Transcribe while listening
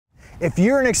If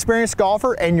you're an experienced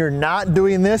golfer and you're not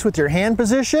doing this with your hand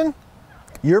position,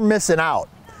 you're missing out.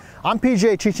 I'm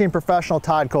PGA teaching professional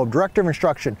Todd Kolb, Director of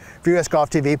Instruction for US Golf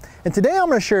TV, and today I'm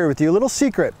going to share with you a little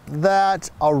secret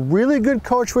that a really good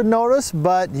coach would notice,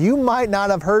 but you might not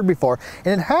have heard before,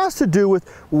 and it has to do with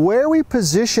where we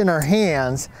position our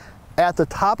hands at the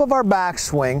top of our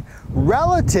backswing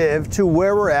relative to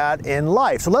where we're at in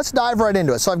life. So let's dive right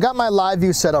into it. So I've got my live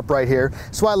view set up right here.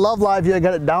 So I love live view. I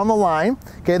got it down the line.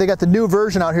 Okay, they got the new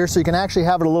version out here so you can actually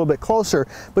have it a little bit closer.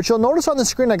 But you'll notice on the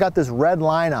screen I got this red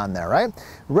line on there, right?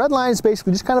 Red line is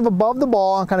basically just kind of above the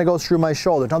ball and kind of goes through my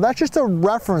shoulder. Now that's just a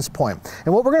reference point.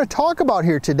 And what we're going to talk about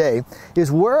here today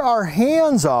is where our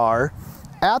hands are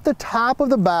at the top of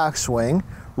the backswing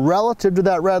relative to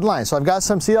that red line. So I've got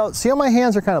some, see how my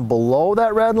hands are kind of below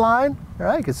that red line? All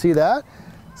right, you can see that.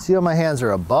 See how my hands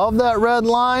are above that red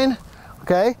line?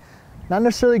 Okay, not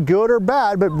necessarily good or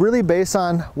bad, but really based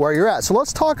on where you're at. So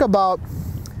let's talk about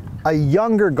a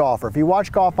younger golfer. If you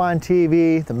watch golf on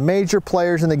TV, the major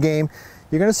players in the game,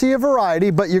 you're gonna see a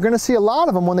variety, but you're gonna see a lot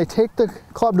of them when they take the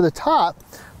club to the top,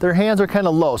 their hands are kind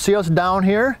of low. See how it's down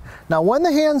here? Now when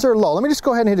the hands are low, let me just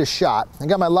go ahead and hit a shot. I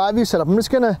got my live view set up.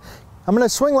 I'm gonna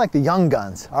swing like the young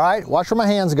guns, all right? Watch where my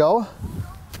hands go. All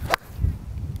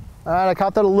right, I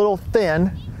caught that a little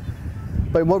thin,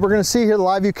 but what we're gonna see here, the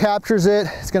live view captures it.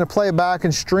 It's gonna play it back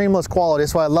in streamless quality.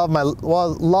 That's why I love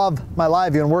my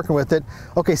live view and working with it.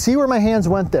 Okay, see where my hands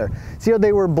went there. See how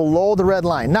they were below the red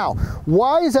line. Now,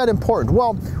 why is that important?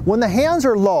 Well, when the hands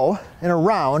are low and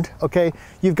around, okay,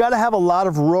 you've gotta have a lot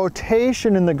of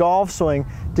rotation in the golf swing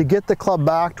to get the club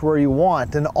back to where you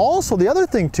want. And also the other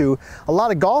thing too, a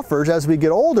lot of golfers, as we get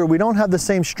older, we don't have the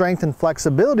same strength and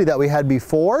flexibility that we had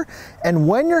before. And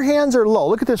when your hands are low,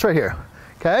 look at this right here,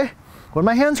 okay? When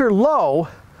my hands are low,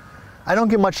 I don't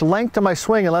get much length to my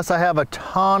swing unless I have a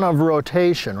ton of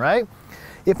rotation, right?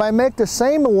 If I make the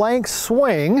same length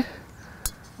swing,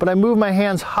 but I move my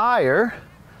hands higher,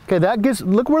 okay, that gives,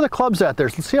 look where the club's at there.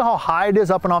 So see how high it is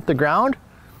up and off the ground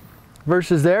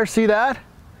versus there, see that?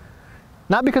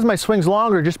 Not because my swing's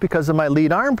longer, just because of my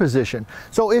lead arm position.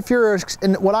 So if you're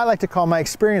in what I like to call my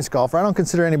experienced golfer, I don't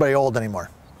consider anybody old anymore.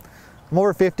 I'm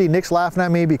over 50, Nick's laughing at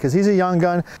me because he's a young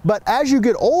gun. But as you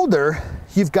get older,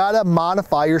 you've got to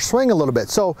modify your swing a little bit.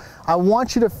 So I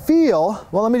want you to feel,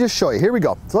 well, let me just show you. Here we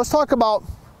go. So let's talk about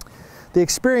the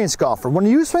experienced golfer. When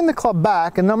you swing the club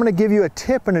back, and I'm going to give you a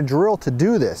tip and a drill to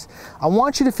do this, I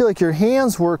want you to feel like your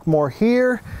hands work more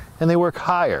here and they work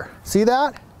higher. See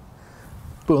that?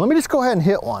 Boom, let me just go ahead and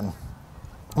hit one.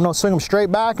 I'm gonna swing them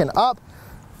straight back and up.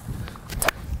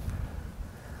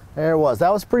 There it was,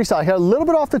 that was pretty solid. Hit a little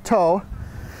bit off the toe.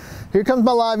 Here comes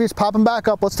my live view, it's popping back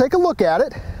up. Let's take a look at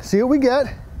it, see what we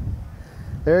get.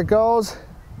 There it goes.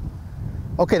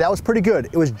 Okay, that was pretty good.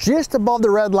 It was just above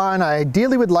the red line. I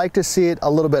ideally would like to see it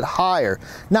a little bit higher.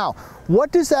 Now,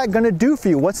 what is that gonna do for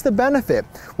you? What's the benefit?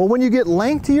 Well, when you get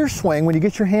length to your swing, when you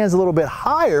get your hands a little bit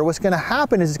higher, what's gonna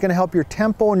happen is it's gonna help your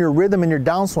tempo and your rhythm and your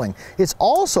downswing. It's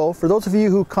also, for those of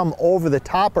you who come over the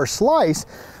top or slice,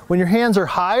 when your hands are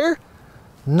higher,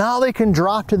 now they can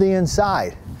drop to the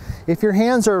inside. If your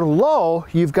hands are low,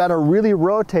 you've gotta really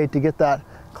rotate to get that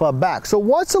club back. So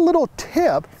what's a little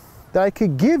tip that I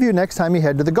could give you next time you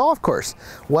head to the golf course?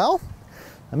 Well,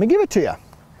 let me give it to you.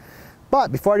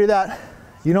 But before I do that,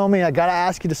 you know me, I gotta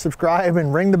ask you to subscribe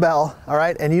and ring the bell, all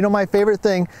right? And you know my favorite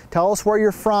thing, tell us where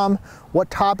you're from,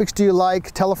 what topics do you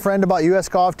like, tell a friend about US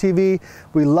Golf TV.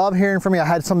 We love hearing from you. I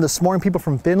had some this morning, people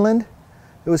from Finland.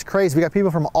 It was crazy. We got people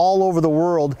from all over the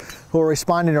world who are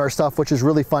responding to our stuff, which is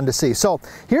really fun to see. So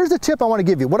here's the tip I wanna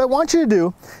give you. What I want you to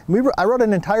do, I wrote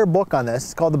an entire book on this.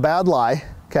 It's called The Bad Lie,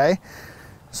 okay?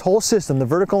 This whole system, the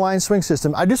vertical line swing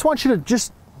system. I just want you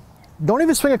to don't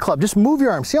even swing a club, just move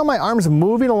your arm. See how my arm's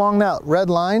moving along that red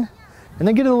line? And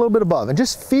then get it a little bit above and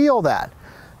just feel that,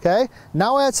 okay?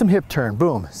 Now add some hip turn,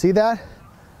 boom, see that?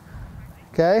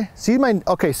 Okay, see my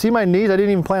knees? I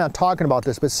didn't even plan on talking about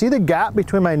this, but see the gap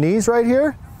between my knees right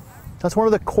here? That's one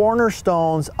of the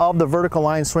cornerstones of the vertical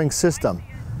line swing system.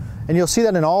 And you'll see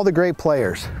that in all the great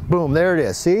players. Boom, there it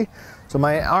is, see? So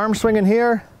my arm swinging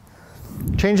here,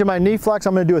 changing my knee flex,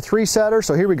 I'm gonna do a 3-setter,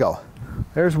 so here we go.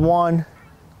 There's 1,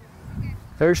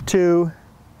 there's 2,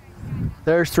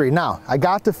 there's 3. Now, I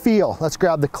got the feel. Let's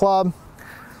grab the club.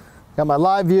 Got my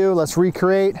live view, let's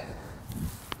recreate.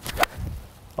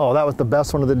 Oh, that was the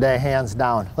best one of the day, hands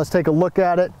down. Let's take a look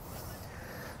at it.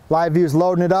 Live view's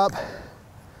loading it up.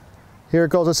 Here it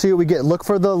goes, let's see what we get. Look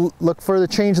for the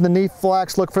change in the knee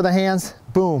flex, look for the hands.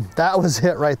 Boom, that was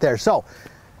it right there. So,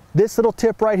 this little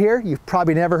tip right here, you've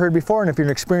probably never heard before, and if you're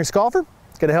an experienced golfer,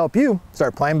 it's gonna help you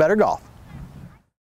start playing better golf.